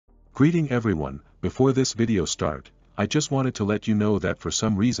Greeting everyone. Before this video start, I just wanted to let you know that for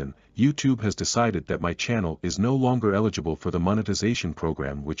some reason, YouTube has decided that my channel is no longer eligible for the monetization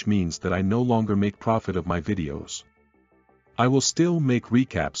program, which means that I no longer make profit of my videos. I will still make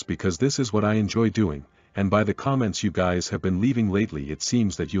recaps because this is what I enjoy doing, and by the comments you guys have been leaving lately it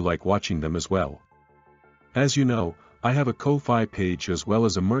seems that you like watching them as well. As you know, I have a Ko-Fi page as well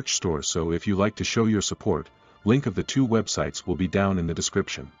as a merch store, so if you like to show your support, link of the two websites will be down in the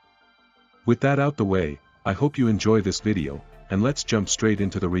description. With that out the way, I hope you enjoy this video, and let's jump straight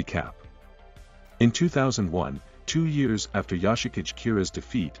into the recap. In 2001, 2 years after Yoshikage Kira's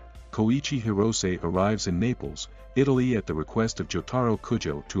defeat, Koichi Hirose arrives in Naples, Italy at the request of Jotaro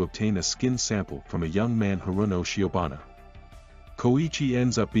Kujo to obtain a skin sample from a young man Haruno Shiobana. Koichi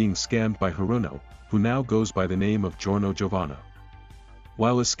ends up being scammed by Haruno, who now goes by the name of Giorno Giovanna.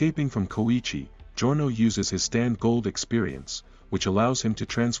 While escaping from Koichi, Giorno uses his stand gold experience, which allows him to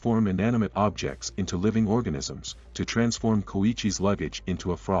transform inanimate objects into living organisms, to transform Koichi's luggage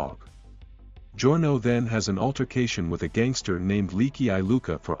into a frog. Giorno then has an altercation with a gangster named Leaky-Eye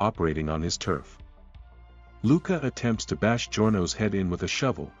Luca for operating on his turf. Luca attempts to bash Giorno's head in with a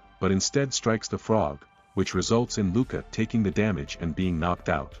shovel, but instead strikes the frog, which results in Luca taking the damage and being knocked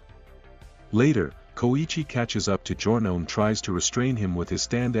out. Later, Koichi catches up to Giorno and tries to restrain him with his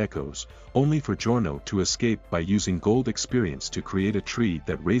stand echoes, only for Giorno to escape by using gold experience to create a tree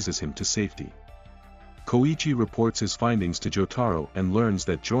that raises him to safety. Koichi reports his findings to Jotaro and learns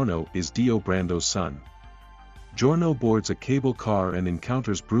that Giorno is Dio Brando's son. Giorno boards a cable car and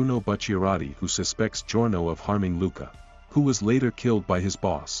encounters Bruno Bucciarati, who suspects Giorno of harming Luca, who was later killed by his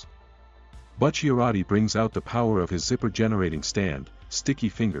boss. Bucciarati brings out the power of his zipper-generating stand, Sticky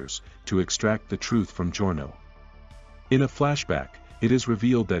Fingers, to extract the truth from Giorno. In a flashback, it is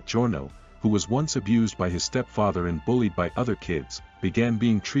revealed that Giorno, who was once abused by his stepfather and bullied by other kids, began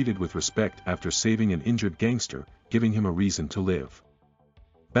being treated with respect after saving an injured gangster, giving him a reason to live.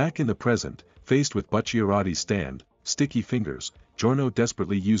 Back in the present, faced with Bucciarati's stand, Sticky Fingers, Giorno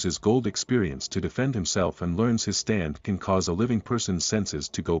desperately uses gold experience to defend himself and learns his stand can cause a living person's senses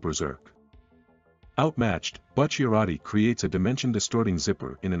to go berserk. Outmatched, Bucciarati creates a dimension-distorting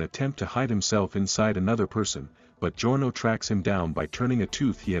zipper in an attempt to hide himself inside another person, but Giorno tracks him down by turning a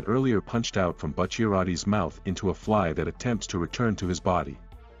tooth he had earlier punched out from Bucciarati's mouth into a fly that attempts to return to his body.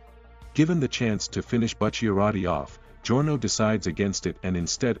 Given the chance to finish Bucciarati off, Giorno decides against it and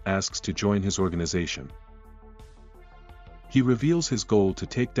instead asks to join his organization. He reveals his goal to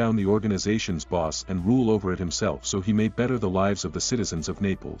take down the organization's boss and rule over it himself so he may better the lives of the citizens of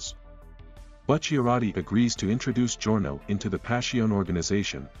Naples. Bucciarati agrees to introduce Giorno into the Passion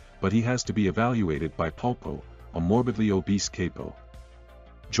organization, but he has to be evaluated by Pulpo, a morbidly obese capo.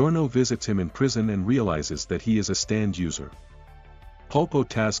 Giorno visits him in prison and realizes that he is a stand user. Pulpo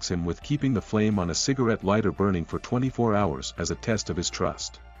tasks him with keeping the flame on a cigarette lighter burning for 24 hours as a test of his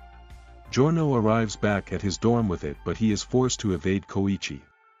trust. Giorno arrives back at his dorm with it, but he is forced to evade Koichi,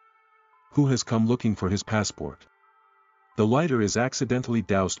 who has come looking for his passport. The lighter is accidentally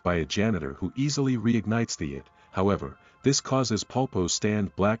doused by a janitor who easily reignites the it, however, this causes Pulpo's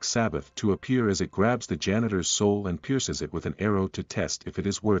stand Black Sabbath to appear as it grabs the janitor's soul and pierces it with an arrow to test if it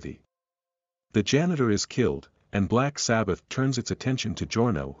is worthy. The janitor is killed, and Black Sabbath turns its attention to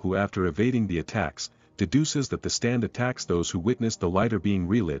Giorno, who after evading the attacks, deduces that the stand attacks those who witness the lighter being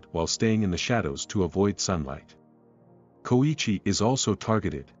relit while staying in the shadows to avoid sunlight. Koichi is also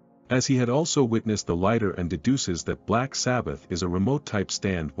targeted, as he had also witnessed the lighter and deduces that Black Sabbath is a remote type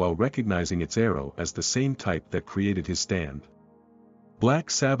stand while recognizing its arrow as the same type that created his stand. Black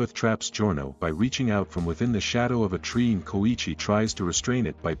Sabbath traps Giorno by reaching out from within the shadow of a tree, and Koichi tries to restrain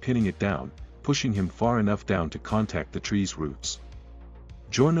it by pinning it down, pushing him far enough down to contact the tree's roots.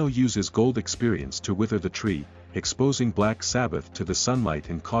 Giorno uses gold experience to wither the tree, exposing Black Sabbath to the sunlight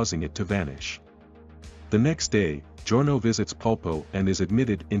and causing it to vanish. The next day, Giorno visits Pulpo and is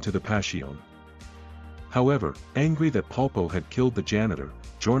admitted into the Passion. However, angry that Pulpo had killed the janitor,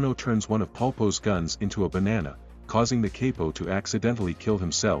 Giorno turns one of Pulpo's guns into a banana, causing the capo to accidentally kill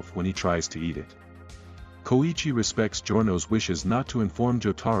himself when he tries to eat it. Koichi respects Giorno's wishes not to inform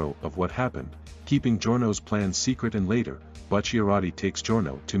Jotaro of what happened, keeping Giorno's plan secret, and later, Bucciarati takes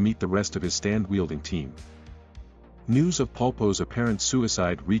Giorno to meet the rest of his stand-wielding team. News of Pulpo's apparent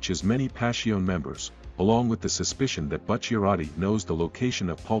suicide reaches many Passion members, along with the suspicion that Bucciarati knows the location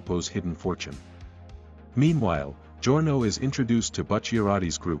of Pulpo's hidden fortune. Meanwhile, Giorno is introduced to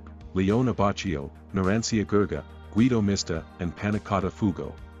Bucciarati's group, Leona Baccio, Narancia Gurga, Guido Mista, and Panicotta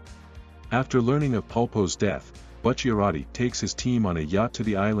Fugo. After learning of Pulpo's death, Bucciarati takes his team on a yacht to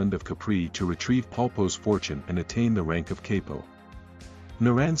the island of Capri to retrieve Pulpo's fortune and attain the rank of capo.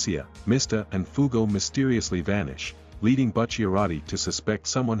 Narancia, Mista and Fugo mysteriously vanish, leading Bucciarati to suspect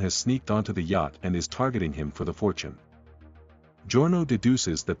someone has sneaked onto the yacht and is targeting him for the fortune. Giorno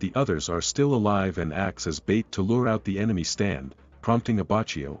deduces that the others are still alive and acts as bait to lure out the enemy stand, prompting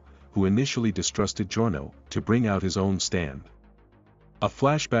Abbacchio, who initially distrusted Giorno, to bring out his own stand. A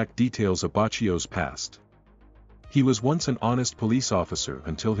flashback details Abbaccio's past. He was once an honest police officer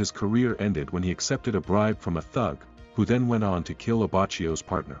until his career ended when he accepted a bribe from a thug, who then went on to kill Abbaccio's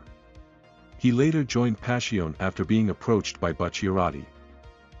partner. He later joined Passione after being approached by Bucciarati.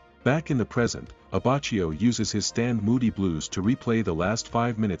 Back in the present, Abbacchio uses his stand Moody Blues to replay the last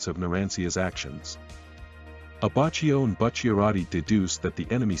 5 minutes of Narancia's actions. Abbacchio and Bucciarati deduce that the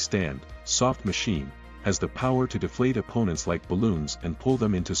enemy stand, Soft Machine, has the power to deflate opponents like balloons and pull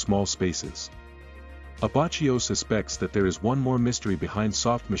them into small spaces. Abbacchio suspects that there is one more mystery behind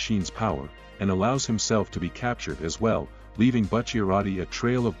Soft Machine's power, and allows himself to be captured as well, leaving Bucciarati a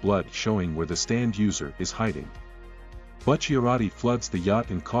trail of blood showing where the stand user is hiding. Bucciarati floods the yacht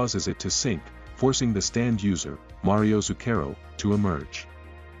and causes it to sink, forcing the stand user, Mario Zucchero, to emerge.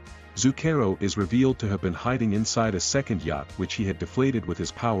 Zucchero is revealed to have been hiding inside a second yacht which he had deflated with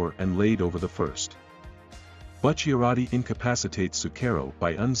his power and laid over the first. Bucciarati incapacitates Zucchero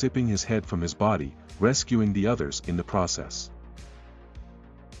by unzipping his head from his body, rescuing the others in the process.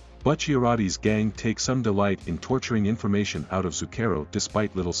 Bucciarati's gang takes some delight in torturing information out of Zucchero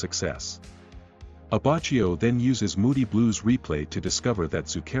despite little success. Abbacchio then uses Moody Blues replay to discover that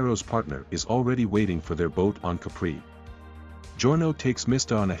Zucchero's partner is already waiting for their boat on Capri. Giorno takes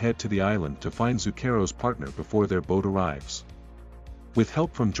Mista on ahead to the island to find Zucchero's partner before their boat arrives. With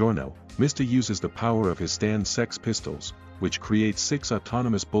help from Giorno, Mista uses the power of his stand Sex Pistols, which creates 6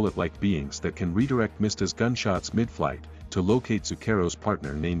 autonomous bullet-like beings that can redirect Mista's gunshots mid-flight, to locate Zucchero's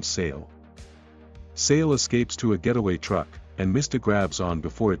partner named Sale. Sale escapes to a getaway truck, and Mista grabs on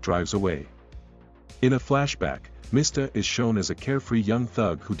before it drives away. In a flashback, Mista is shown as a carefree young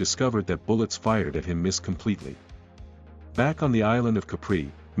thug who discovered that bullets fired at him miss completely. Back on the island of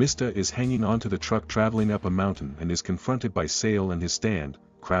Capri, Mista is hanging onto the truck traveling up a mountain and is confronted by Sale and his stand,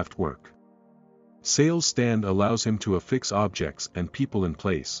 Kraftwerk. Sale's stand allows him to affix objects and people in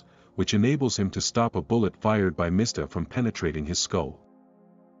place, which enables him to stop a bullet fired by Mista from penetrating his skull.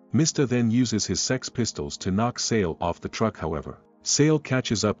 Mista then uses his Sex Pistols to knock Sale off the truck. However, Sale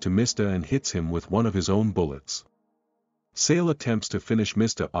catches up to Mista and hits him with one of his own bullets. Sale attempts to finish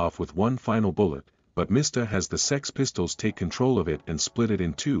Mista off with one final bullet, but Mista has the Sex Pistols take control of it and split it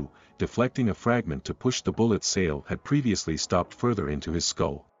in two, deflecting a fragment to push the bullet Sale had previously stopped further into his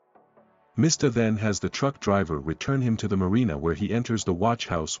skull. Mista then has the truck driver return him to the marina where he enters the watch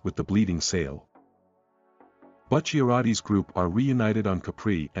house with the bleeding Sale. Bucciarati's group are reunited on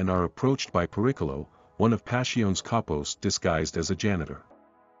Capri and are approached by Pericolo, one of Passione's capos disguised as a janitor.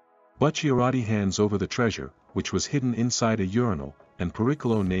 Bucciarati hands over the treasure, which was hidden inside a urinal, and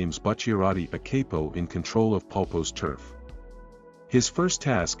Pericolo names Bucciarati a capo in control of Pulpo's turf. His first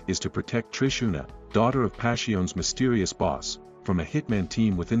task is to protect Trishuna, daughter of Passione's mysterious boss, from a hitman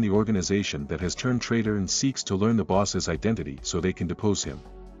team within the organization that has turned traitor and seeks to learn the boss's identity so they can depose him.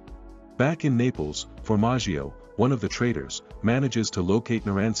 Back in Naples, Formaggio, one of the traitors, manages to locate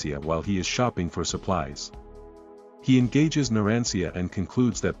Narancia while he is shopping for supplies. He engages Narancia and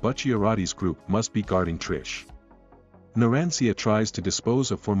concludes that Bucciarati's group must be guarding Trish. Narancia tries to dispose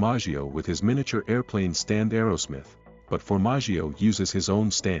of Formaggio with his miniature airplane stand Aerosmith, but Formaggio uses his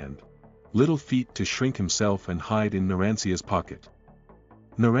own stand, Little Feet, to shrink himself and hide in Narancia's pocket.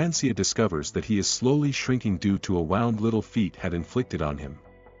 Narancia discovers that he is slowly shrinking due to a wound Little Feet had inflicted on him.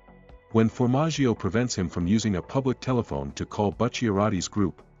 When Formaggio prevents him from using a public telephone to call Bucciarati's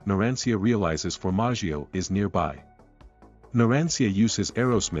group, Narancia realizes Formaggio is nearby. Narancia uses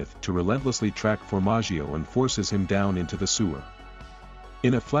Aerosmith to relentlessly track Formaggio and forces him down into the sewer.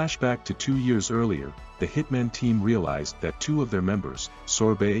 In a flashback to 2 years earlier, the Hitman team realized that 2 of their members,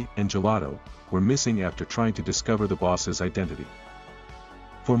 Sorbet and Gelato, were missing after trying to discover the boss's identity.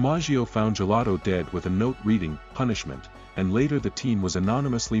 Formaggio found Gelato dead with a note reading, "Punishment," and later the team was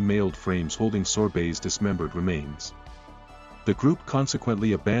anonymously mailed frames holding Sorbet's dismembered remains. The group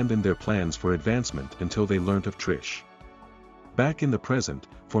consequently abandoned their plans for advancement until they learnt of Trish. Back in the present,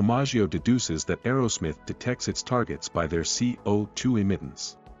 Formaggio deduces that Aerosmith detects its targets by their CO2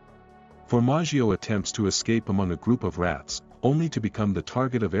 emittance. Formaggio attempts to escape among a group of rats, only to become the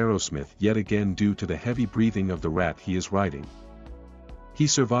target of Aerosmith yet again due to the heavy breathing of the rat he is riding. He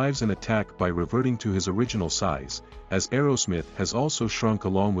survives an attack by reverting to his original size, as Aerosmith has also shrunk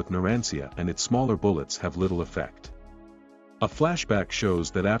along with Narancia and its smaller bullets have little effect. A flashback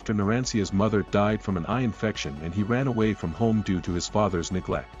shows that after Narancia's mother died from an eye infection and he ran away from home due to his father's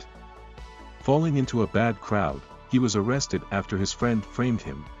neglect. Falling into a bad crowd, he was arrested after his friend framed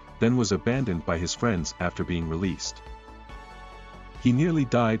him, then was abandoned by his friends after being released. He nearly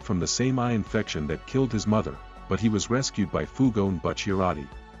died from the same eye infection that killed his mother, but he was rescued by Fugo and Bucciarati.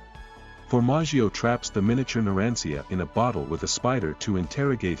 Formaggio traps the miniature Narancia in a bottle with a spider to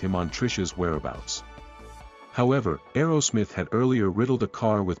interrogate him on Trisha's whereabouts. However, Aerosmith had earlier riddled a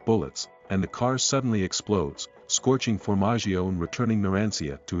car with bullets, and the car suddenly explodes, scorching Formaggio and returning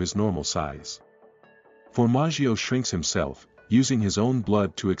Narancia to his normal size. Formaggio shrinks himself, using his own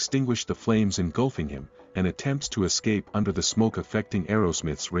blood to extinguish the flames engulfing him, and attempts to escape under the smoke affecting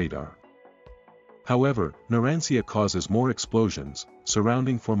Aerosmith's radar. However, Narancia causes more explosions,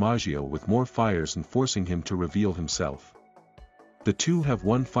 surrounding Formaggio with more fires and forcing him to reveal himself. The two have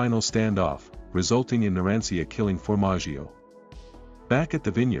one final standoff, resulting in Narancia killing Formaggio. Back at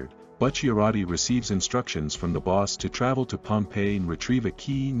the vineyard, Bucciarati receives instructions from the boss to travel to Pompeii and retrieve a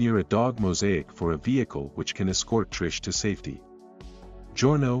key near a dog mosaic for a vehicle which can escort Trish to safety.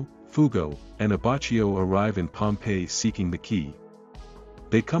 Giorno, Fugo, and Abbacchio arrive in Pompeii seeking the key.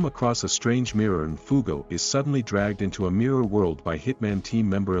 They come across a strange mirror and Fugo is suddenly dragged into a mirror world by Hitman team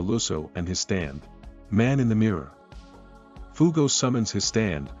member Eluso and his stand, Man in the Mirror. Fugo summons his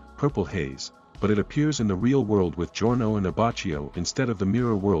stand, Purple Haze, but it appears in the real world with Giorno and Abbacchio instead of the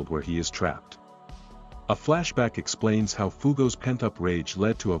mirror world where he is trapped. A flashback explains how Fugo's pent-up rage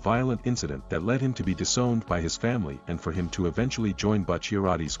led to a violent incident that led him to be disowned by his family and for him to eventually join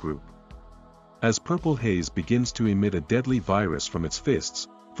Bucciarati's group. As Purple Haze begins to emit a deadly virus from its fists,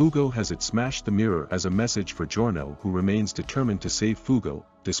 Fugo has it smash the mirror as a message for Giorno, who remains determined to save Fugo,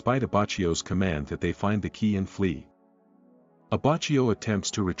 despite Abbacchio's command that they find the key and flee. Abbacchio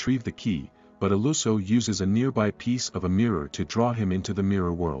attempts to retrieve the key, but Eluso uses a nearby piece of a mirror to draw him into the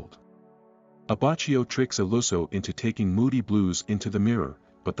mirror world. Abbacchio tricks Eluso into taking Moody Blues into the mirror,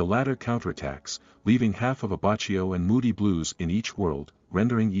 but the latter counterattacks, leaving half of Abbacchio and Moody Blues in each world,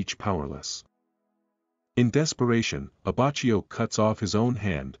 rendering each powerless. In desperation, Abbacchio cuts off his own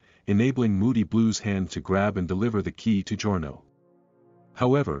hand, enabling Moody Blue's hand to grab and deliver the key to Giorno.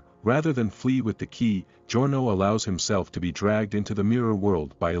 However, rather than flee with the key, Giorno allows himself to be dragged into the mirror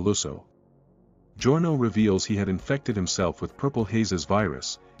world by Eluso. Giorno reveals he had infected himself with Purple Haze's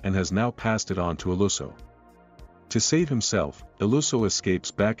virus, and has now passed it on to Eluso. To save himself, Eluso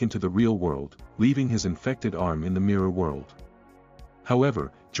escapes back into the real world, leaving his infected arm in the mirror world.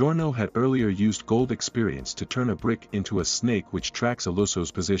 However, Giorno had earlier used gold experience to turn a brick into a snake which tracks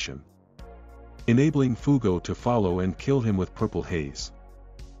Eluso's position, enabling Fugo to follow and kill him with Purple Haze.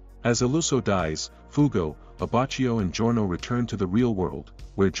 As Eluso dies, Fugo, Abbacchio and Giorno return to the real world,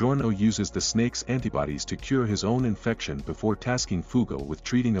 where Giorno uses the snake's antibodies to cure his own infection before tasking Fugo with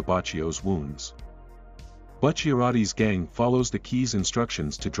treating Abbacchio's wounds. Bucciarati's gang follows the key's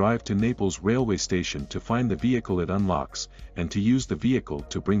instructions to drive to Naples railway station to find the vehicle it unlocks, and to use the vehicle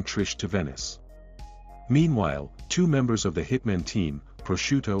to bring Trish to Venice. Meanwhile, two members of the Hitman team,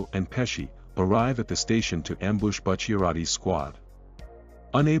 Prosciutto and Pesci, arrive at the station to ambush Bucciarati's squad.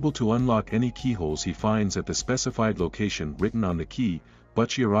 Unable to unlock any keyholes he finds at the specified location written on the key,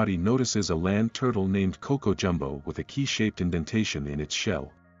 Bucciarati notices a land turtle named Coco Jumbo with a key-shaped indentation in its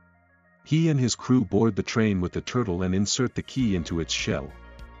shell. He and his crew board the train with the turtle and insert the key into its shell.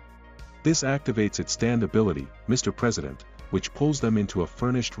 This activates its stand ability, Mr. President, which pulls them into a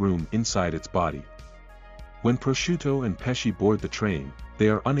furnished room inside its body. When Prosciutto and Pesci board the train, they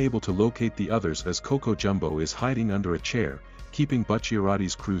are unable to locate the others as Coco Jumbo is hiding under a chair, keeping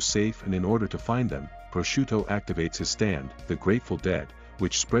Bucciarati's crew safe, and in order to find them, Prosciutto activates his stand, the Grateful Dead,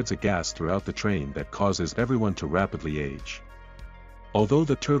 which spreads a gas throughout the train that causes everyone to rapidly age. Although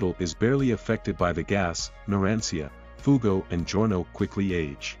the turtle is barely affected by the gas, Narancia, Fugo and Giorno quickly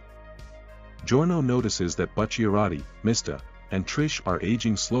age. Giorno notices that Bucciarati, Mista, and Trish are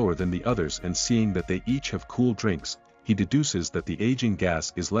aging slower than the others, and seeing that they each have cool drinks, he deduces that the aging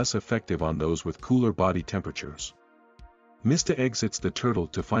gas is less effective on those with cooler body temperatures. Mista exits the turtle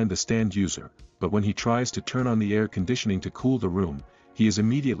to find the stand user, but when he tries to turn on the air conditioning to cool the room, he is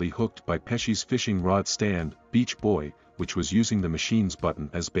immediately hooked by Pesci's fishing rod stand, Beach Boy, which was using the machine's button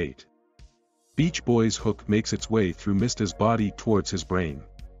as bait. Beach Boy's hook makes its way through Mista's body towards his brain.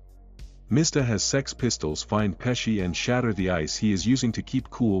 Mista has Sex Pistols find Pesci and shatter the ice he is using to keep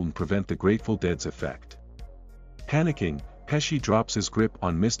cool and prevent the Grateful Dead's effect. Panicking, Pesci drops his grip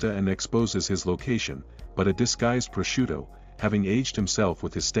on Mista and exposes his location, but a disguised Prosciutto, having aged himself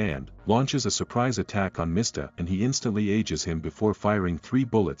with his stand, launches a surprise attack on Mista and he instantly ages him before firing 3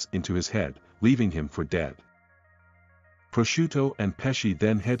 bullets into his head, leaving him for dead. Prosciutto and Pesci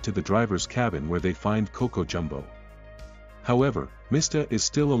then head to the driver's cabin where they find Coco Jumbo. However, Mr. is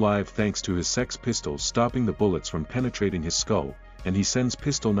still alive thanks to his Sex Pistols stopping the bullets from penetrating his skull, and he sends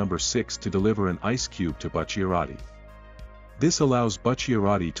pistol number 6 to deliver an ice cube to Bucciarati. This allows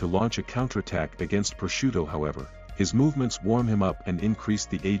Bucciarati to launch a counterattack against Prosciutto. However, his movements warm him up and increase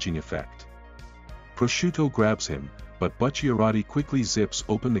the aging effect. Prosciutto grabs him, but Bucciarati quickly zips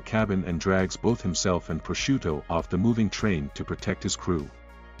open the cabin and drags both himself and Prosciutto off the moving train to protect his crew.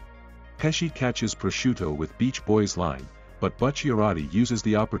 Pesci catches Prosciutto with Beach Boys' line, but Bucciarati uses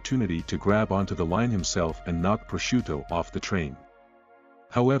the opportunity to grab onto the line himself and knock Prosciutto off the train.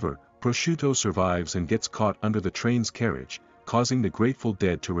 However, Prosciutto survives and gets caught under the train's carriage, causing the Grateful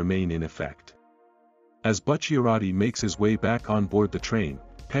Dead to remain in effect. As Bucciarati makes his way back on board the train,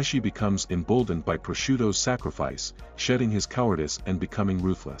 Pesci becomes emboldened by Prosciutto's sacrifice, shedding his cowardice and becoming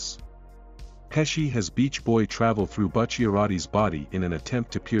ruthless. Pesci has Beach Boy travel through Bucciarati's body in an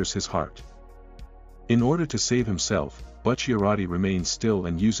attempt to pierce his heart. In order to save himself, Bucciarati remains still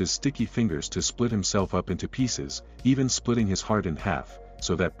and uses sticky fingers to split himself up into pieces, even splitting his heart in half,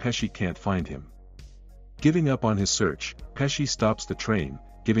 so that Pesci can't find him. Giving up on his search, Pesci stops the train,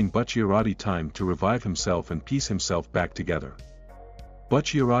 giving Bucciarati time to revive himself and piece himself back together.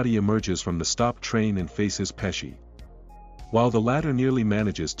 Bucciarati emerges from the stopped train and faces Pesci. While the latter nearly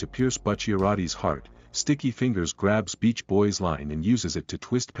manages to pierce Bucciarati's heart, Sticky Fingers grabs Beach Boy's line and uses it to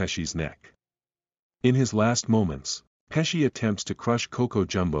twist Pesci's neck. In his last moments, Pesci attempts to crush Coco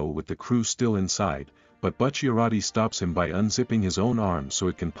Jumbo with the crew still inside, but Bucciarati stops him by unzipping his own arm so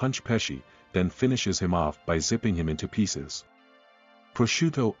it can punch Pesci, then finishes him off by zipping him into pieces.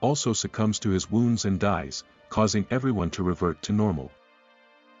 Prosciutto also succumbs to his wounds and dies, causing everyone to revert to normal.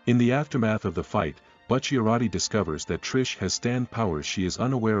 In the aftermath of the fight, Bucciarati discovers that Trish has stand powers she is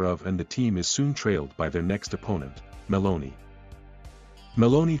unaware of, and the team is soon trailed by their next opponent, Meloni.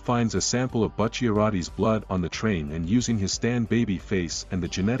 Meloni finds a sample of Bucciarati's blood on the train, and using his Stan baby face and the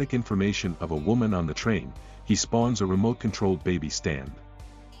genetic information of a woman on the train, he spawns a remote-controlled baby Stan.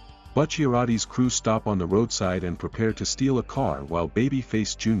 Bucciarati's crew stop on the roadside and prepare to steal a car while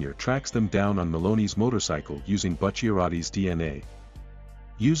Babyface Jr. tracks them down on Meloni's motorcycle using Bucciarati's DNA.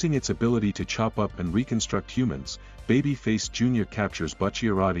 Using its ability to chop up and reconstruct humans, Babyface Jr. captures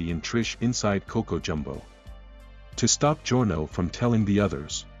Bucciarati and Trish inside Coco Jumbo. To stop Giorno from telling the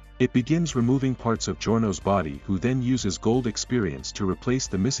others, it begins removing parts of Giorno's body, who then uses Gold Experience to replace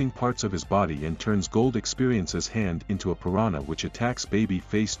the missing parts of his body and turns Gold Experience's hand into a piranha which attacks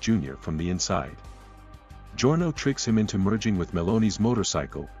Babyface Jr. from the inside. Giorno tricks him into merging with Meloni's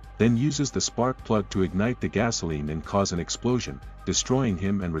motorcycle, then uses the spark plug to ignite the gasoline and cause an explosion, destroying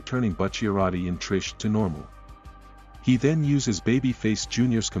him and returning Bucciarati and Trish to normal. He then uses Babyface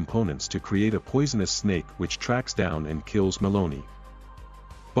Jr.'s components to create a poisonous snake which tracks down and kills Meloni.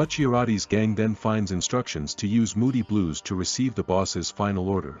 Bucciarati's gang then finds instructions to use Moody Blues to receive the boss's final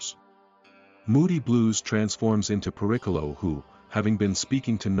orders. Moody Blues transforms into Pericolo, who, having been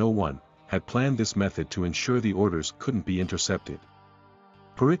speaking to no one, had planned this method to ensure the orders couldn't be intercepted.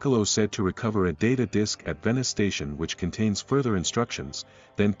 Pericolo said to recover a data disk at Venice Station which contains further instructions,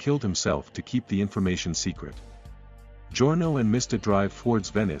 then killed himself to keep the information secret. Giorno and Mista drive towards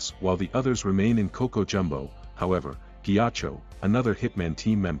Venice while the others remain in Coco Jumbo. However, Ghiaccio, another Hitman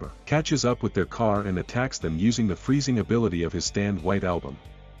team member, catches up with their car and attacks them using the freezing ability of his stand White Album.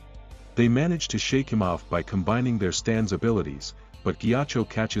 They manage to shake him off by combining their stand's abilities, but Ghiaccio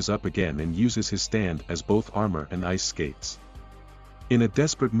catches up again and uses his stand as both armor and ice skates. In a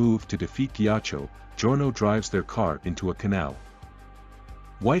desperate move to defeat Ghiaccio, Giorno drives their car into a canal.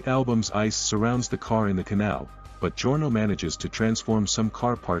 White Album's ice surrounds the car in the canal, but Giorno manages to transform some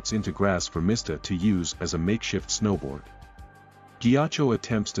car parts into grass for Mista to use as a makeshift snowboard. Ghiaccio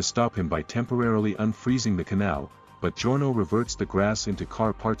attempts to stop him by temporarily unfreezing the canal, but Giorno reverts the grass into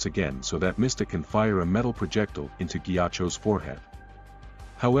car parts again so that Mista can fire a metal projectile into Ghiaccio's forehead.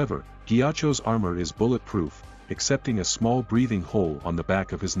 However, Ghiaccio's armor is bulletproof, excepting a small breathing hole on the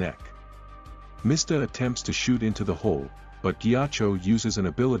back of his neck. Mista attempts to shoot into the hole, but Ghiaccio uses an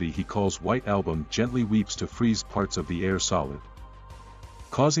ability he calls White Album gently weeps to freeze parts of the air solid,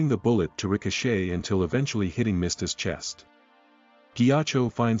 causing the bullet to ricochet until eventually hitting Mista's chest.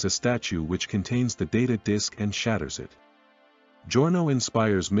 Ghiaccio finds a statue which contains the data disk and shatters it. Giorno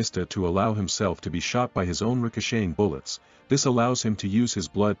inspires Mista to allow himself to be shot by his own ricocheting bullets. This allows him to use his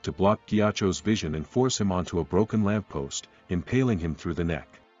blood to block Ghiaccio's vision and force him onto a broken lamppost, impaling him through the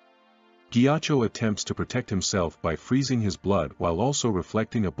neck. Ghiaccio attempts to protect himself by freezing his blood while also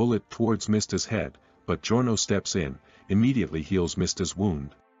reflecting a bullet towards Mista's head, but Giorno steps in, immediately heals Mista's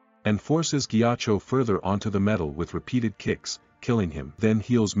wound. and forces Jojo further onto the metal with repeated kicks, killing him, then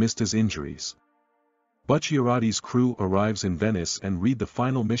heals Mista's injuries. Bucciarati's crew arrives in Venice and read the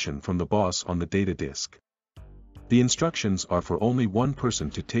final mission from the boss on the data disk. The instructions are for only one person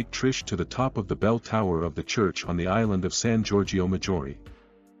to take Trish to the top of the bell tower of the church on the island of San Giorgio Maggiore.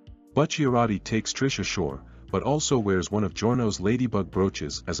 Bucciarati takes Trish ashore, but also wears one of Giorno's ladybug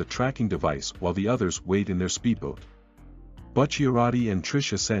brooches as a tracking device while the others wait in their speedboat. Bucciarati and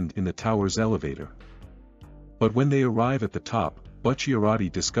Trish ascend in the tower's elevator. But when they arrive at the top,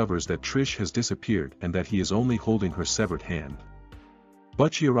 Bucciarati discovers that Trish has disappeared and that he is only holding her severed hand.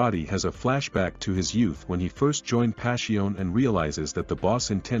 Bucciarati has a flashback to his youth when he first joined Passione and realizes that the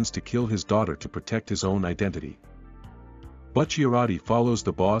boss intends to kill his daughter to protect his own identity. Bucciarati follows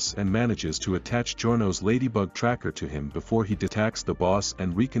the boss and manages to attach Giorno's ladybug tracker to him before he detects the boss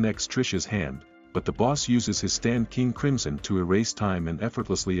and reconnects Trish's hand, but the boss uses his stand King Crimson to erase time and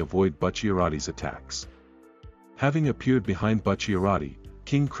effortlessly avoid Bucciarati's attacks. Having appeared behind Bucciarati,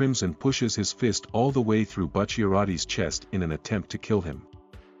 King Crimson pushes his fist all the way through Bucciarati's chest in an attempt to kill him.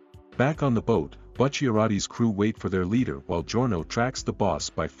 Back on the boat, Bucciarati's crew wait for their leader while Giorno tracks the boss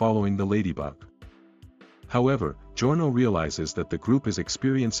by following the ladybug. However, Giorno realizes that the group is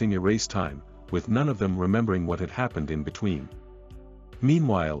experiencing erase time, with none of them remembering what had happened in between.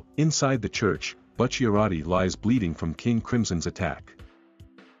 Meanwhile, inside the church, Bucciarati lies bleeding from King Crimson's attack.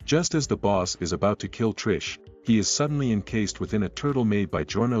 Just as the boss is about to kill Trish, he is suddenly encased within a turtle made by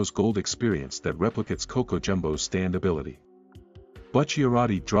Giorno's gold experience that replicates Coco Jumbo's stand ability.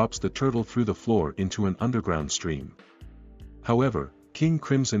 Bucciarati drops the turtle through the floor into an underground stream. However, King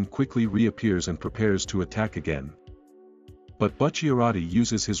Crimson quickly reappears and prepares to attack again. But Bucciarati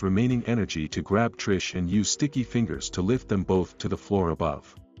uses his remaining energy to grab Trish and use sticky fingers to lift them both to the floor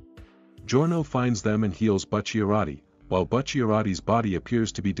above. Giorno finds them and heals Bucciarati. While Bucciarati's body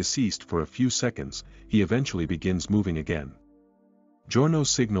appears to be deceased for a few seconds, he eventually begins moving again. Giorno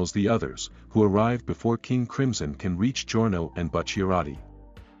signals the others, who arrive before King Crimson can reach Giorno and Bucciarati.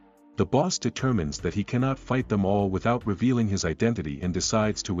 The boss determines that he cannot fight them all without revealing his identity and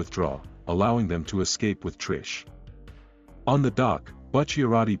decides to withdraw, allowing them to escape with Trish. On the dock,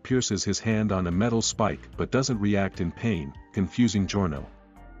 Bucciarati pierces his hand on a metal spike but doesn't react in pain, confusing Giorno.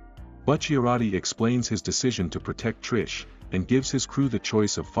 Bucciarati explains his decision to protect Trish, and gives his crew the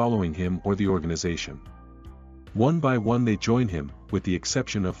choice of following him or the organization. One by one they join him, with the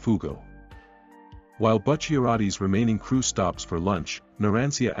exception of Fugo. While Bucciarati's remaining crew stops for lunch,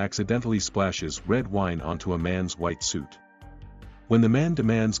 Narancia accidentally splashes red wine onto a man's white suit. When the man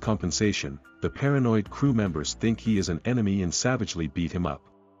demands compensation, the paranoid crew members think he is an enemy and savagely beat him up.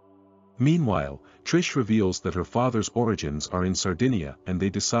 Meanwhile, Trish reveals that her father's origins are in Sardinia and they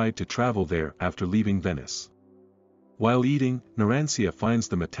decide to travel there after leaving Venice. While eating, Narancia finds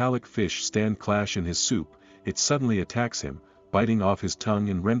the metallic fish stand Clash in his soup. It suddenly attacks him, biting off his tongue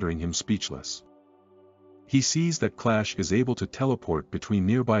and rendering him speechless. He sees that Clash is able to teleport between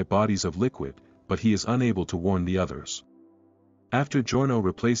nearby bodies of liquid, but he is unable to warn the others. After Giorno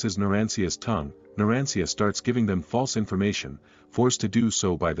replaces Narancia's tongue, Narancia starts giving them false information, forced to do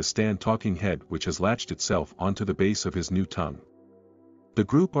so by the stand talking head which has latched itself onto the base of his new tongue. The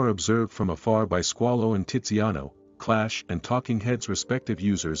group are observed from afar by Squalo and Tiziano, Clash and Talking Head's respective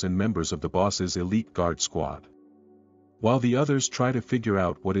users and members of the boss's elite guard squad. While the others try to figure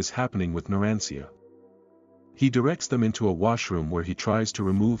out what is happening with Narancia. He directs them into a washroom where he tries to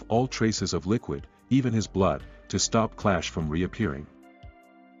remove all traces of liquid, even his blood, to stop Clash from reappearing.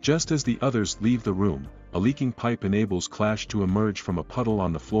 Just as the others leave the room, a leaking pipe enables Clash to emerge from a puddle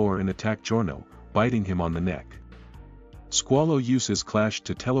on the floor and attack Giorno, biting him on the neck. Squalo uses Clash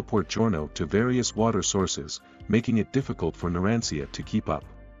to teleport Giorno to various water sources, making it difficult for Narancia to keep up.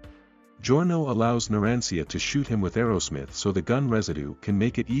 Giorno allows Narancia to shoot him with Aerosmith so the gun residue can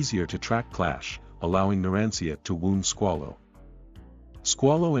make it easier to track Clash, allowing Narancia to wound Squalo.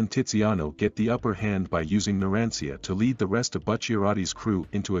 Squalo and Tiziano get the upper hand by using Narancia to lead the rest of Bucciarati's crew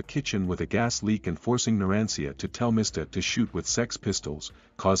into a kitchen with a gas leak and forcing Narancia to tell Mista to shoot with sex pistols,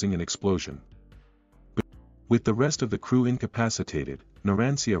 causing an explosion. With the rest of the crew incapacitated,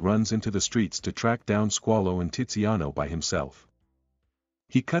 Narancia runs into the streets to track down Squalo and Tiziano by himself.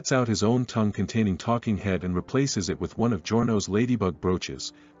 He cuts out his own tongue containing Talking Head and replaces it with one of Giorno's ladybug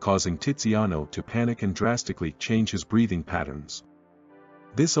brooches, causing Tiziano to panic and drastically change his breathing patterns.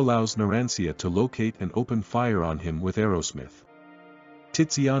 This allows Narancia to locate and open fire on him with Aerosmith.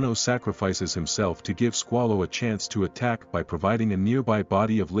 Tiziano sacrifices himself to give Squalo a chance to attack by providing a nearby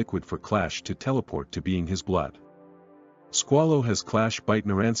body of liquid for Clash to teleport to being his blood. Squalo has Clash bite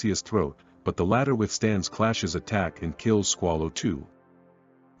Narancia's throat, but the latter withstands Clash's attack and kills Squalo too.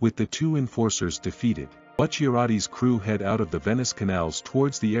 With the two enforcers defeated, Bucciarotti's crew head out of the Venice canals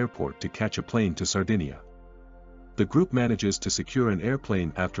towards the airport to catch a plane to Sardinia. The group manages to secure an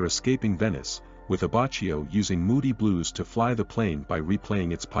airplane after escaping Venice, with Abbacchio using Moody Blues to fly the plane by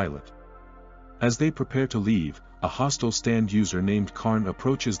replaying its pilot. As they prepare to leave, a hostile stand user named Karn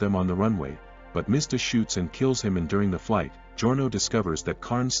approaches them on the runway, but Mista shoots and kills him, and during the flight, Giorno discovers that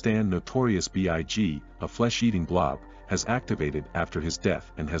Karn's stand Notorious B.I.G., a flesh-eating blob, has activated after his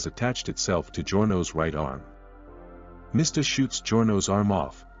death and has attached itself to Giorno's right arm. Mista shoots Giorno's arm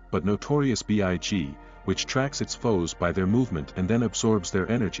off, but Notorious B.I.G., which tracks its foes by their movement and then absorbs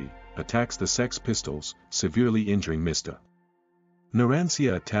their energy, attacks the Sex Pistols, severely injuring Mista.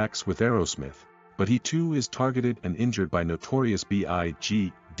 Narancia attacks with Aerosmith, but he too is targeted and injured by Notorious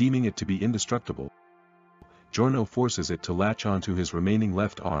B.I.G., deeming it to be indestructible. Giorno forces it to latch onto his remaining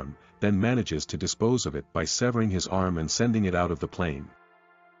left arm, then manages to dispose of it by severing his arm and sending it out of the plane.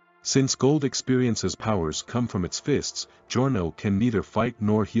 Since Gold Experience's powers come from its fists, Giorno can neither fight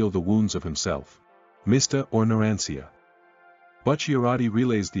nor heal the wounds of himself, Mista or Narancia. Bucciarotti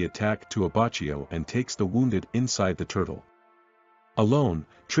relays the attack to Abbacchio and takes the wounded inside the turtle. Alone,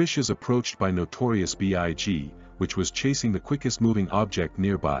 Trish is approached by Notorious B.I.G., which was chasing the quickest moving object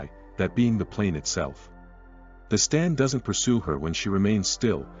nearby, that being the plane itself. The stand doesn't pursue her when she remains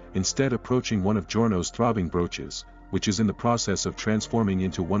still, instead approaching one of Giorno's throbbing brooches, which is in the process of transforming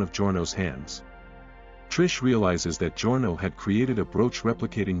into one of Giorno's hands. Trish realizes that Giorno had created a brooch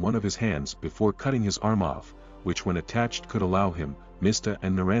replicating one of his hands before cutting his arm off, which when attached could allow him, Mista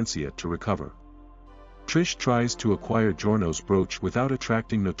and Narancia to recover. Trish tries to acquire Giorno's brooch without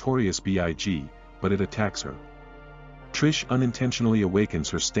attracting Notorious B.I.G., but it attacks her. Trish unintentionally awakens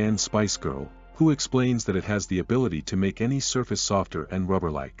her stand Spice Girl, who explains that it has the ability to make any surface softer and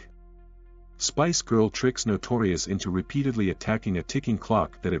rubber-like. Spice Girl tricks Notorious into repeatedly attacking a ticking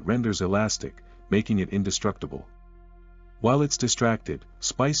clock that it renders elastic, making it indestructible. While it's distracted,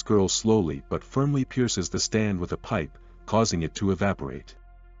 Spice Girl slowly but firmly pierces the stand with a pipe, causing it to evaporate.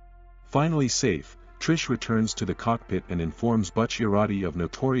 Finally safe, Trish returns to the cockpit and informs Bucciarotti of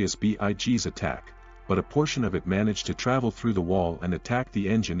Notorious B.I.G.'s attack, but a portion of it managed to travel through the wall and attack the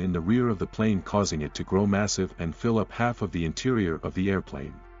engine in the rear of the plane, causing it to grow massive and fill up half of the interior of the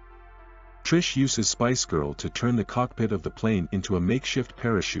airplane. Trish uses Spice Girl to turn the cockpit of the plane into a makeshift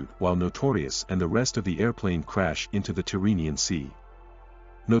parachute while Notorious and the rest of the airplane crash into the Tyrrhenian Sea.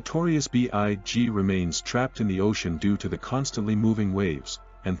 Notorious B.I.G. remains trapped in the ocean due to the constantly moving waves,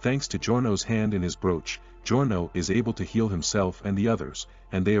 and thanks to Giorno's hand in his brooch, Giorno is able to heal himself and the others,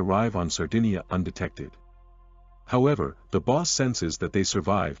 and they arrive on Sardinia undetected. However, the boss senses that they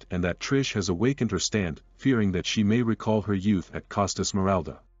survived and that Trish has awakened her stand, fearing that she may recall her youth at Costa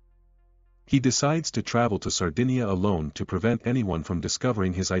Smeralda. He decides to travel to Sardinia alone to prevent anyone from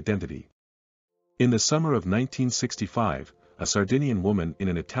discovering his identity. In the summer of 1965, a Sardinian woman in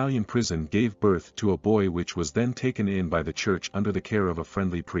an Italian prison gave birth to a boy, which was then taken in by the church under the care of a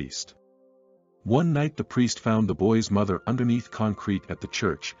friendly priest. One night the priest found the boy's mother underneath concrete at the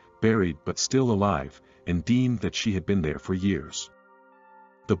church, buried but still alive, and deemed that she had been there for years.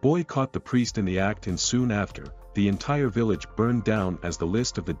 The boy caught the priest in the act, and soon after, the entire village burned down as the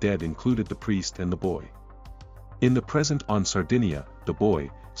list of the dead included the priest and the boy. In the present on Sardinia, the boy,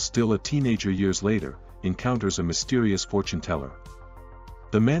 still a teenager years later, encounters a mysterious fortune teller.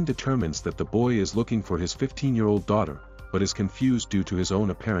 The man determines that the boy is looking for his 15-year-old daughter, but is confused due to his own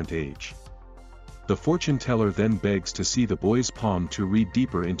apparent age. The fortune teller then begs to see the boy's palm to read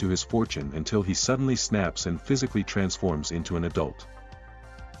deeper into his fortune until he suddenly snaps and physically transforms into an adult.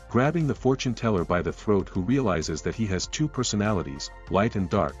 Grabbing the fortune teller by the throat, who realizes that he has two personalities, light and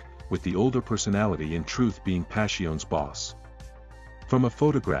dark, with the older personality in truth being Passione's boss. From a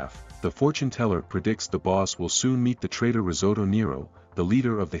photograph, the fortune teller predicts the boss will soon meet the traitor Risotto Nero, the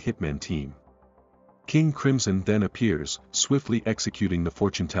leader of the hitman team. King Crimson then appears, swiftly executing the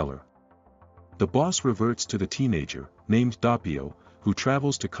fortune teller. The boss reverts to the teenager, named Doppio, who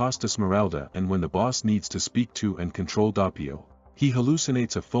travels to Costa Smeralda, and when the boss needs to speak to and control Doppio, he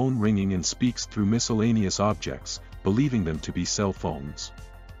hallucinates a phone ringing and speaks through miscellaneous objects, believing them to be cell phones.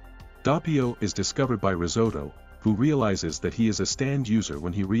 Doppio is discovered by Risotto, who realizes that he is a stand user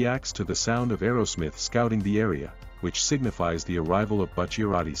when he reacts to the sound of Aerosmith scouting the area, which signifies the arrival of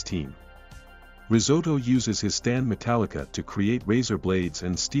Bucciarotti's team. Risotto uses his stand Metallica to create razor blades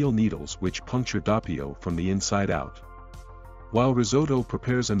and steel needles which puncture Doppio from the inside out. While Risotto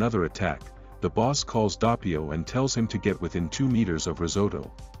prepares another attack, the boss calls Doppio and tells him to get within 2 meters of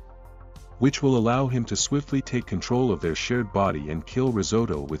Risotto, which will allow him to swiftly take control of their shared body and kill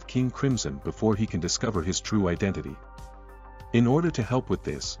Risotto with King Crimson before he can discover his true identity. In order to help with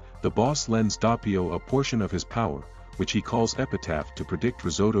this, the boss lends Doppio a portion of his power, which he calls Epitaph, to predict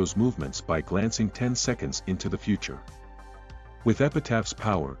Risotto's movements by glancing 10 seconds into the future. With Epitaph's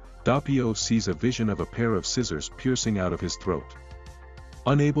power, Doppio sees a vision of a pair of scissors piercing out of his throat.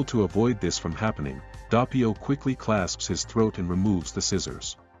 Unable to avoid this from happening, Doppio quickly clasps his throat and removes the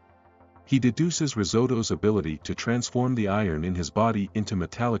scissors. He deduces Risotto's ability to transform the iron in his body into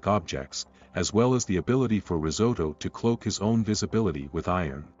metallic objects, as well as the ability for Risotto to cloak his own visibility with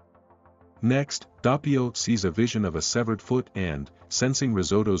iron. Next, Doppio sees a vision of a severed foot and, sensing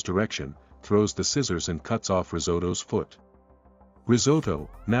Risotto's direction, throws the scissors and cuts off Risotto's foot. Risotto,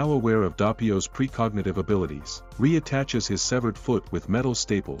 now aware of Doppio's precognitive abilities, reattaches his severed foot with metal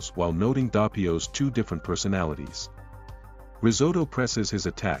staples while noting Doppio's two different personalities. Risotto presses his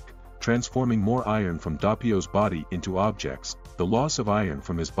attack, transforming more iron from Doppio's body into objects. The loss of iron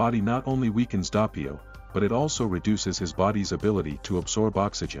from his body not only weakens Doppio, but it also reduces his body's ability to absorb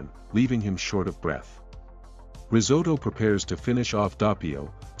oxygen, leaving him short of breath. Risotto prepares to finish off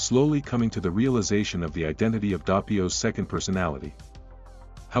Doppio, slowly coming to the realization of the identity of Doppio's second personality.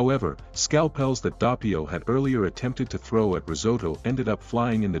 However, scalpels that Doppio had earlier attempted to throw at Risotto ended up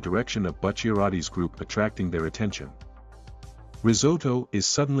flying in the direction of Bucciarotti's group, attracting their attention. Risotto is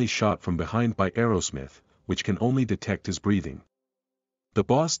suddenly shot from behind by Aerosmith, which can only detect his breathing. The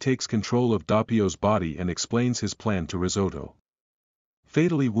boss takes control of Doppio's body and explains his plan to Risotto.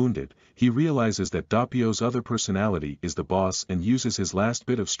 Fatally wounded, he realizes that Doppio's other personality is the boss and uses his last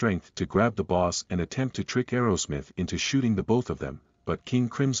bit of strength to grab the boss and attempt to trick Aerosmith into shooting the both of them, but King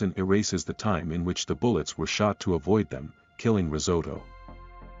Crimson erases the time in which the bullets were shot to avoid them, killing Risotto.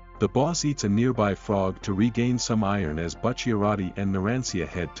 The boss eats a nearby frog to regain some iron as Bucciarotti and Narancia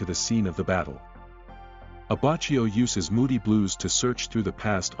head to the scene of the battle. Abbacchio uses Moody Blues to search through the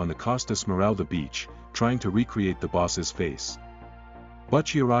past on the Costa Smeralda beach, trying to recreate the boss's face.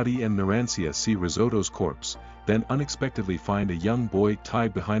 Bucciarotti and Narancia see Risotto's corpse, then unexpectedly find a young boy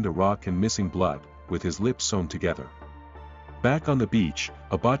tied behind a rock and missing blood, with his lips sewn together. Back on the beach,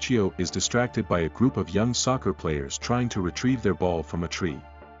 Abbacchio is distracted by a group of young soccer players trying to retrieve their ball from a tree.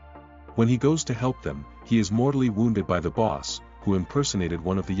 When he goes to help them, he is mortally wounded by the boss, who impersonated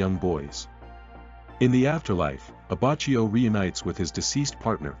one of the young boys. In the afterlife, Abbacchio reunites with his deceased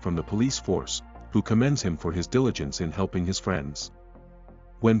partner from the police force, who commends him for his diligence in helping his friends.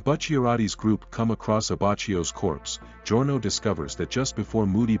 When Bucciarotti's group come across Abbacchio's corpse, Giorno discovers that just before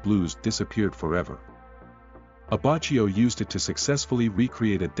Moody Blues disappeared forever, Abbacchio used it to successfully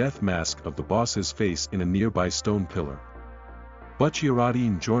recreate a death mask of the boss's face in a nearby stone pillar. Bucciarotti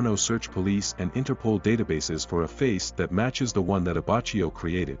and Giorno search police and Interpol databases for a face that matches the one that Abbacchio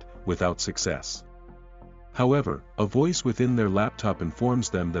created, without success. However, a voice within their laptop informs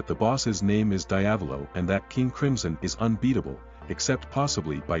them that the boss's name is Diavolo and that King Crimson is unbeatable, except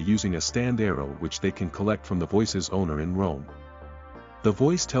possibly by using a stand arrow which they can collect from the voice's owner in Rome. The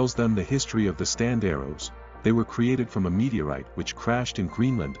voice tells them the history of the stand arrows. They were created from a meteorite which crashed in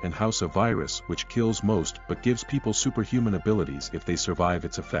Greenland and house a virus which kills most but gives people superhuman abilities if they survive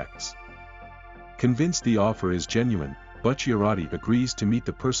its effects. Convinced the offer is genuine, Bucciarotti agrees to meet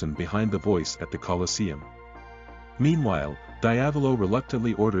the person behind the voice at the Colosseum. Meanwhile, Diavolo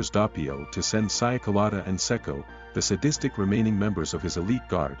reluctantly orders Doppio to send Sciacolata and Secco, the sadistic remaining members of his elite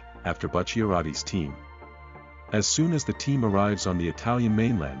guard, after Bucciarotti's team. As soon as the team arrives on the Italian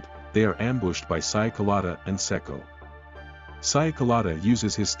mainland, they are ambushed by Sciacolata and Secco. Sciacolata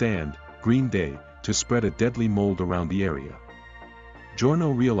uses his stand, Green Day, to spread a deadly mold around the area.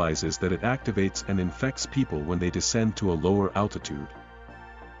 Giorno realizes that it activates and infects people when they descend to a lower altitude.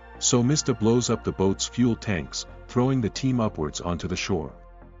 So Mista blows up the boat's fuel tanks, throwing the team upwards onto the shore.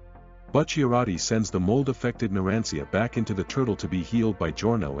 Bucciarotti sends the mold-affected Narancia back into the turtle to be healed by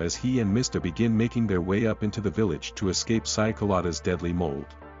Giorno as he and Mista begin making their way up into the village to escape Sciacolata's deadly mold.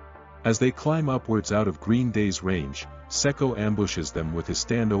 As they climb upwards out of Green Day's range, Secco ambushes them with his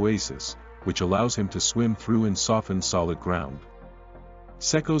stand Oasis, which allows him to swim through and soften solid ground.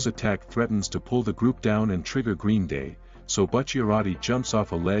 Secco's attack threatens to pull the group down and trigger Green Day, so Bucciarotti jumps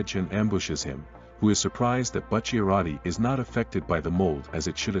off a ledge and ambushes him, who is surprised that Bucciarotti is not affected by the mold as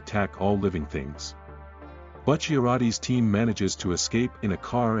it should attack all living things. Bucciarotti's team manages to escape in a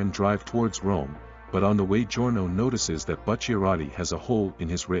car and drive towards Rome, but on the way Giorno notices that Bucciarotti has a hole in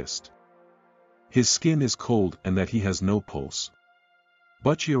his wrist. His skin is cold and that he has no pulse.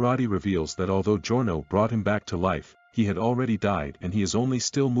 Bucciarotti reveals that although Giorno brought him back to life, he had already died and he is only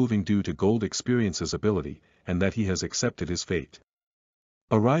still moving due to Gold Experience's ability, and that he has accepted his fate.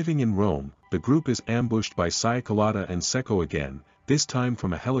 Arriving in Rome, the group is ambushed by Sciacolata and Secco again, this time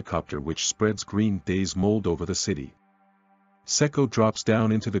from a helicopter which spreads Green Day's mold over the city. Seko drops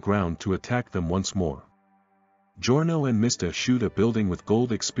down into the ground to attack them once more. Giorno and Mista shoot a building with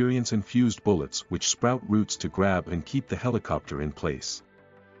gold experience-infused bullets which sprout roots to grab and keep the helicopter in place.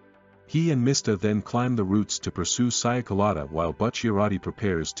 He and Mista then climb the roots to pursue Sayakalata while Bucciarati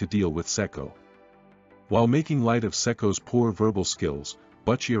prepares to deal with Seko. While making light of Seko's poor verbal skills,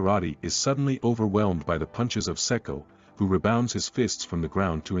 Bucciarati is suddenly overwhelmed by the punches of Seko, who rebounds his fists from the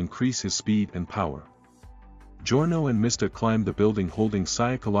ground to increase his speed and power. Giorno and Mista climb the building holding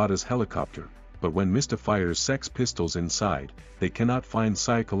Sayakalata's helicopter, but when Mista fires Sex pistols inside, they cannot find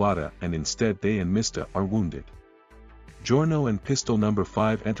Sayakalata and instead they and Mista are wounded. Giorno and Pistol number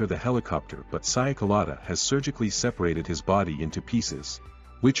 5 enter the helicopter but Sayakalata has surgically separated his body into pieces,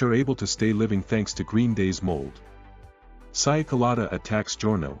 which are able to stay living thanks to Green Day's mold. Sayakalata attacks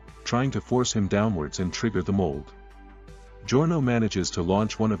Giorno, trying to force him downwards and trigger the mold. Giorno manages to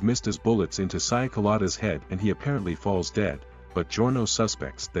launch one of Mista's bullets into Sayakalata's head and he apparently falls dead, but Giorno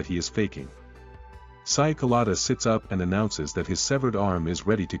suspects that he is faking. Sayakalata sits up and announces that his severed arm is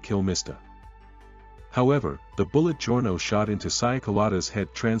ready to kill Mista. However, the bullet Giorno shot into Sayakalata's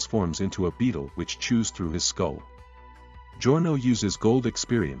head transforms into a beetle which chews through his skull. Giorno uses gold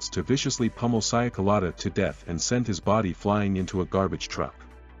experience to viciously pummel Sayakalata to death and send his body flying into a garbage truck.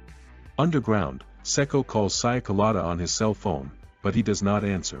 Underground, Seko calls Sayakalata on his cell phone, but he does not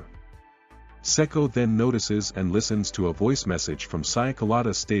answer. Seko then notices and listens to a voice message from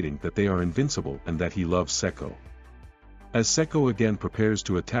Sayakalata stating that they are invincible and that he loves Seko. As Seko again prepares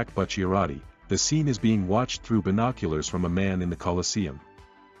to attack Bucciarati, the scene is being watched through binoculars from a man in the Colosseum.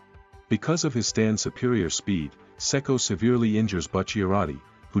 Because of his stand's superior speed, Seko severely injures Bucciarati,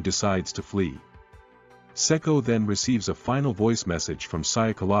 who decides to flee. Seko then receives a final voice message from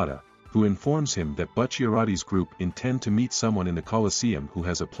Sayakalata, who informs him that Bucciarati's group intend to meet someone in the Colosseum who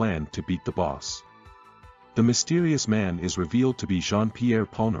has a plan to beat the boss. The mysterious man is revealed to be Jean-Pierre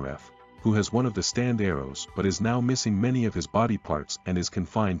Polnareff, who has one of the stand arrows but is now missing many of his body parts and is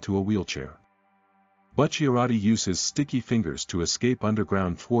confined to a wheelchair. Bucciarati uses sticky fingers to escape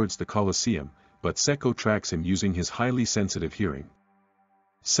underground towards the Colosseum, but Seko tracks him using his highly sensitive hearing.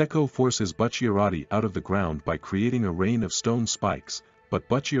 Seko forces Bucciarati out of the ground by creating a rain of stone spikes, but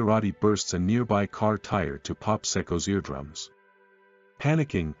Bucciarati bursts a nearby car tire to pop Seko's eardrums.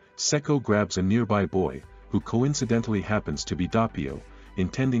 Panicking, Seko grabs a nearby boy, who coincidentally happens to be Doppio,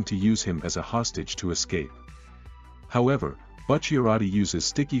 intending to use him as a hostage to escape. However, Bucciarati uses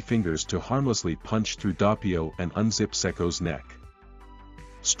sticky fingers to harmlessly punch through Doppio and unzip Seko's neck.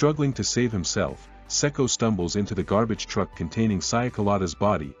 Struggling to save himself, Seko stumbles into the garbage truck containing Sayakalata's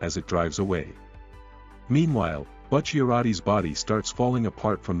body as it drives away. Meanwhile, Bucciarati's body starts falling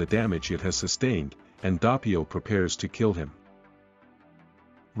apart from the damage it has sustained, and Doppio prepares to kill him.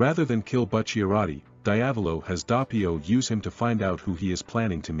 Rather than kill Bucciarati, Diavolo has Doppio use him to find out who he is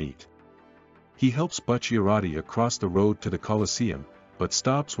planning to meet. He helps Bucciarati across the road to the Colosseum, but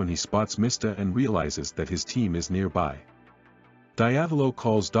stops when he spots Mista and realizes that his team is nearby. Diavolo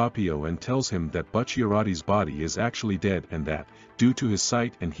calls Doppio and tells him that Bucciarati's body is actually dead and that, due to his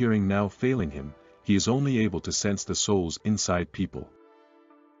sight and hearing now failing him, he is only able to sense the souls inside people.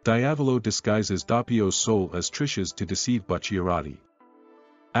 Diavolo disguises Doppio's soul as Trish's to deceive Bucciarati.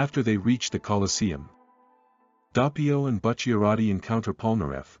 After they reach the Colosseum, Doppio and Bucciarati encounter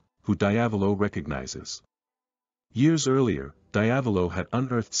Polnareff, who Diavolo recognizes. Years earlier, Diavolo had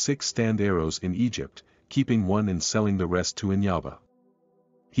unearthed 6 stand arrows in Egypt, keeping one and selling the rest to Inyaba.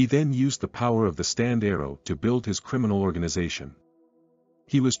 He then used the power of the stand arrow to build his criminal organization.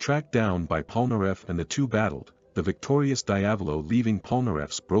 He was tracked down by Polnareff and the two battled, the victorious Diavolo leaving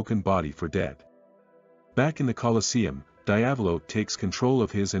Polnareff's broken body for dead. Back in the Colosseum, Diavolo takes control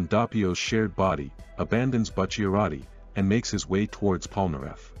of his and Doppio's shared body, abandons Bucciarati, and makes his way towards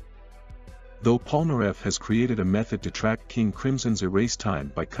Polnareff. Though Polnareff has created a method to track King Crimson's erase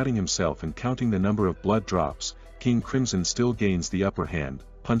time by cutting himself and counting the number of blood drops, King Crimson still gains the upper hand,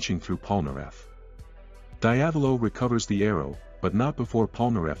 punching through Polnareff. Diavolo recovers the arrow, but not before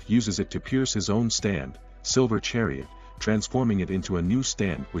Polnareff uses it to pierce his own stand, Silver Chariot, transforming it into a new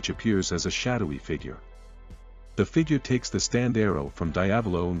stand which appears as a shadowy figure. The figure takes the stand arrow from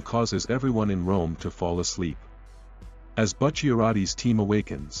Diavolo and causes everyone in Rome to fall asleep. As Bucciarati's team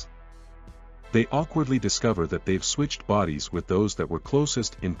awakens, they awkwardly discover that they've switched bodies with those that were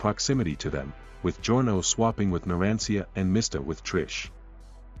closest in proximity to them, with Giorno swapping with Narancia and Mista with Trish.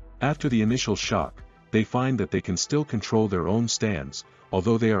 After the initial shock, they find that they can still control their own stands,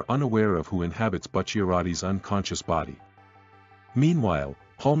 although they are unaware of who inhabits Bucciarati's unconscious body. Meanwhile,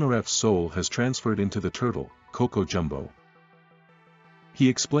 Polnareff's soul has transferred into the turtle, Coco Jumbo. He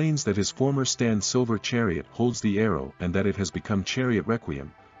explains that his former stand silver chariot holds the arrow and that it has become chariot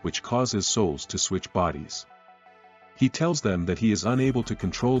requiem, which causes souls to switch bodies. He tells them that he is unable to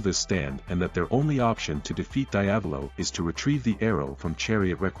control this stand and that their only option to defeat Diavolo is to retrieve the arrow from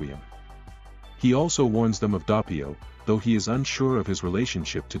chariot requiem. He also warns them of Doppio, though he is unsure of his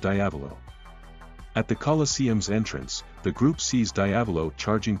relationship to Diavolo. At the Colosseum's entrance, the group sees Diavolo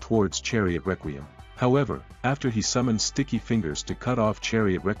charging towards chariot requiem. However, after he summons Sticky Fingers to cut off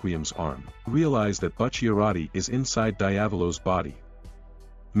chariot requiem's arm, realize that Bucciarati is inside Diavolo's body.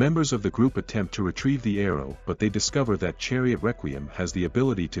 Members of the group attempt to retrieve the arrow, but they discover that chariot requiem has the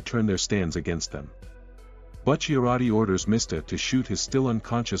ability to turn their stands against them. Bucciarati orders Mista to shoot his still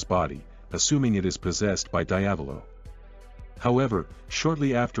unconscious body, assuming it is possessed by Diavolo. However,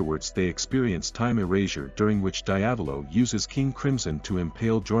 shortly afterwards they experience time erasure, during which Diavolo uses King Crimson to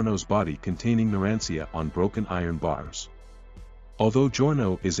impale Giorno's body containing Narantia on broken iron bars. Although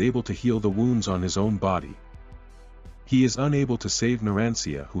Giorno is able to heal the wounds on his own body, he is unable to save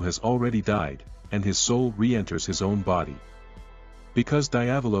Narantia, who has already died, and his soul re-enters his own body. Because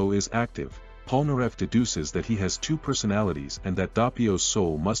Diavolo is active, Polnareff deduces that he has two personalities and that Doppio's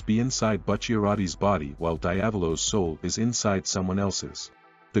soul must be inside Bucciarati's body while Diavolo's soul is inside someone else's.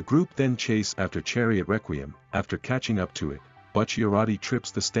 The group then chase after chariot requiem. After catching up to it, Bucciarati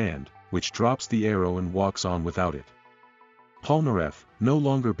trips the stand, which drops the arrow and walks on without it. Polnareff, no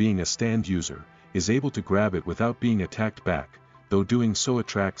longer being a stand user, is able to grab it without being attacked back, though doing so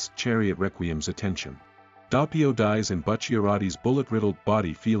attracts chariot requiem's attention. Doppio dies in Bucciarati's bullet-riddled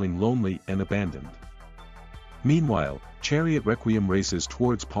body, feeling lonely and abandoned. Meanwhile, chariot requiem races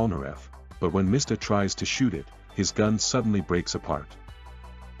towards Polnareff, but when Mista tries to shoot it, his gun suddenly breaks apart.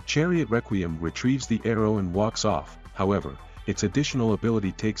 Chariot requiem retrieves the arrow and walks off. However, its additional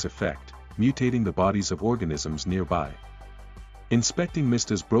ability takes effect, mutating the bodies of organisms nearby. Inspecting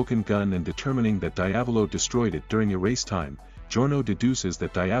Mista's broken gun and determining that Diavolo destroyed it during erase time, Giorno deduces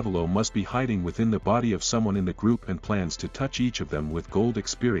that Diavolo must be hiding within the body of someone in the group and plans to touch each of them with gold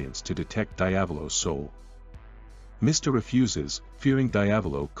experience to detect Diavolo's soul. Mista refuses, fearing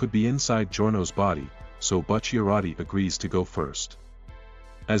Diavolo could be inside Giorno's body, so Bucciarati agrees to go first.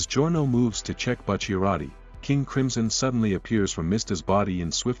 As Giorno moves to check Bucciarati, King Crimson suddenly appears from Mista's body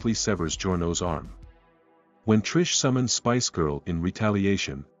and swiftly severs Giorno's arm. When Trish summons Spice Girl in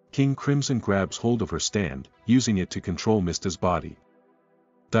retaliation, King Crimson grabs hold of her stand, using it to control Mista's body.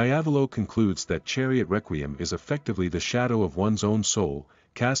 Diavolo concludes that chariot requiem is effectively the shadow of one's own soul,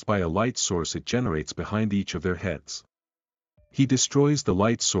 cast by a light source it generates behind each of their heads. He destroys the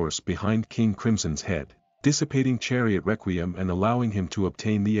light source behind King Crimson's head, dissipating chariot requiem and allowing him to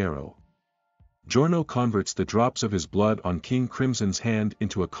obtain the arrow. Giorno converts the drops of his blood on King Crimson's hand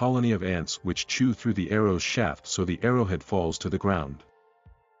into a colony of ants which chew through the arrow's shaft so the arrowhead falls to the ground.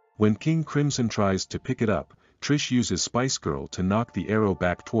 When King Crimson tries to pick it up, Trish uses Spice Girl to knock the arrow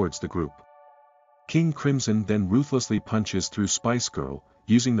back towards the group. King Crimson then ruthlessly punches through Spice Girl,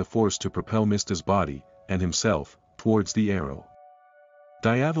 using the force to propel Mista's body, and himself, towards the arrow.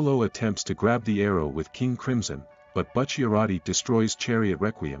 Diavolo attempts to grab the arrow with King Crimson, but Bucciarati destroys chariot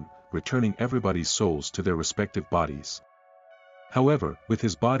requiem, returning everybody's souls to their respective bodies. However, with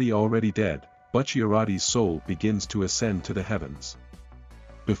his body already dead, Bucciarati's soul begins to ascend to the heavens.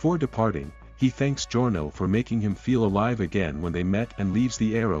 Before departing, he thanks Giorno for making him feel alive again when they met and leaves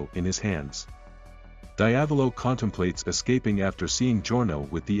the arrow in his hands. Diavolo contemplates escaping after seeing Giorno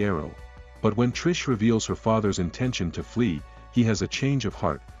with the arrow. But when Trish reveals her father's intention to flee, he has a change of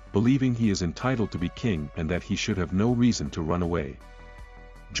heart, believing he is entitled to be king and that he should have no reason to run away.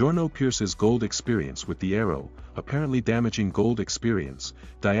 Giorno pierces gold experience with the arrow, apparently damaging gold experience.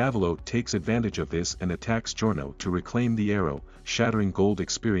 Diavolo takes advantage of this and attacks Giorno to reclaim the arrow, shattering gold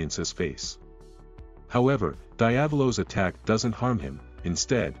experience's face. However, Diavolo's attack doesn't harm him.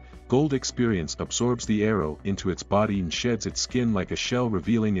 Instead, gold experience absorbs the arrow into its body and sheds its skin like a shell,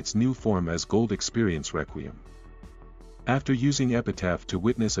 revealing its new form as gold experience requiem. After using Epitaph to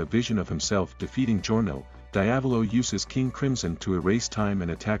witness a vision of himself defeating Giorno, Diavolo uses King Crimson to erase time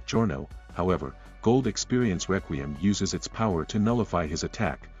and attack Giorno. However, Gold Experience Requiem uses its power to nullify his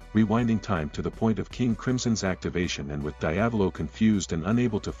attack, rewinding time to the point of King Crimson's activation, and with Diavolo confused and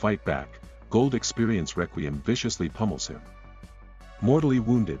unable to fight back, Gold Experience Requiem viciously pummels him. Mortally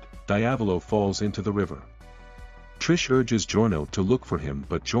wounded, Diavolo falls into the river. Trish urges Giorno to look for him,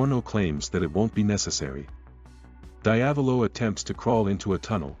 but Giorno claims that it won't be necessary. Diavolo attempts to crawl into a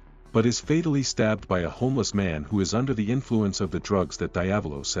tunnel, but is fatally stabbed by a homeless man who is under the influence of the drugs that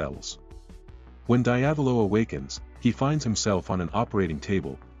Diavolo sells. When Diavolo awakens, he finds himself on an operating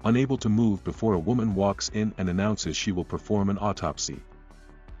table, unable to move before a woman walks in and announces she will perform an autopsy.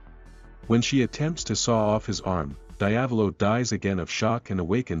 When she attempts to saw off his arm, Diavolo dies again of shock and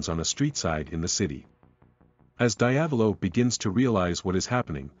awakens on a street side in the city. As Diavolo begins to realize what is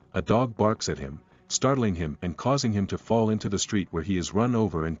happening, a dog barks at him, startling him and causing him to fall into the street where he is run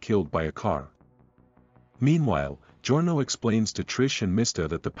over and killed by a car. Meanwhile, Giorno explains to Trish and Mista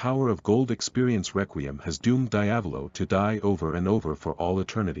that the power of Gold Experience Requiem has doomed Diavolo to die over and over for all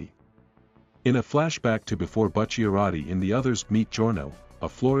eternity. In a flashback to before Bucciarati and the others meet Giorno, a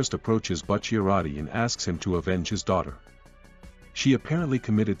florist approaches Bucciarati and asks him to avenge his daughter. She apparently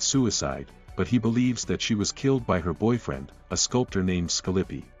committed suicide, but he believes that she was killed by her boyfriend, a sculptor named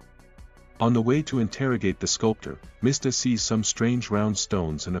Scalippi. On the way to interrogate the sculptor, Mista sees some strange round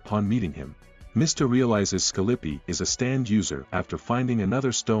stones, and upon meeting him, Mista realizes Scalippi is a stand user after finding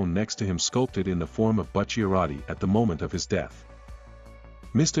another stone next to him sculpted in the form of Bucciarati at the moment of his death.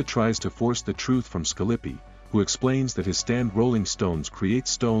 Mista tries to force the truth from Scalippi, who explains that his stand rolling stones create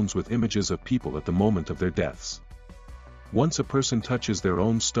stones with images of people at the moment of their deaths. Once a person touches their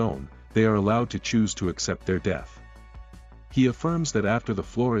own stone, they are allowed to choose to accept their death. He affirms that after the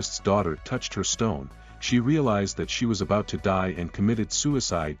florist's daughter touched her stone, she realized that she was about to die and committed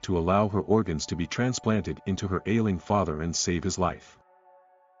suicide to allow her organs to be transplanted into her ailing father and save his life.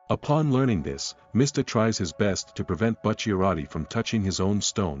 Upon learning this, Mista tries his best to prevent Bucciarati from touching his own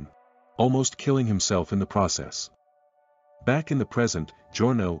stone, almost killing himself in the process. Back in the present,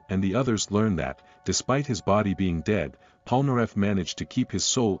 Giorno and the others learn that, despite his body being dead, Polnareff managed to keep his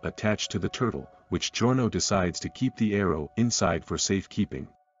soul attached to the turtle, which Giorno decides to keep the arrow inside for safekeeping.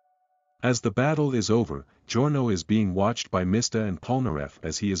 As the battle is over, Giorno is being watched by Mista and Polnareff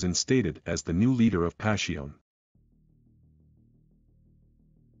as he is instated as the new leader of Passion.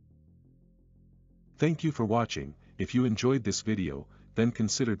 Thank you for watching. If you enjoyed this video, then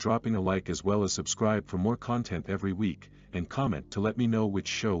consider dropping a like as well as subscribe for more content every week, and comment to let me know which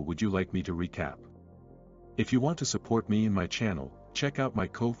show would you like me to recap. If you want to support me and my channel, check out my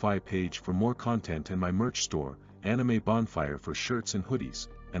Ko-Fi page for more content and my merch store, Anime Bonfire, for shirts and hoodies,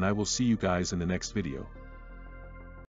 and I will see you guys in the next video.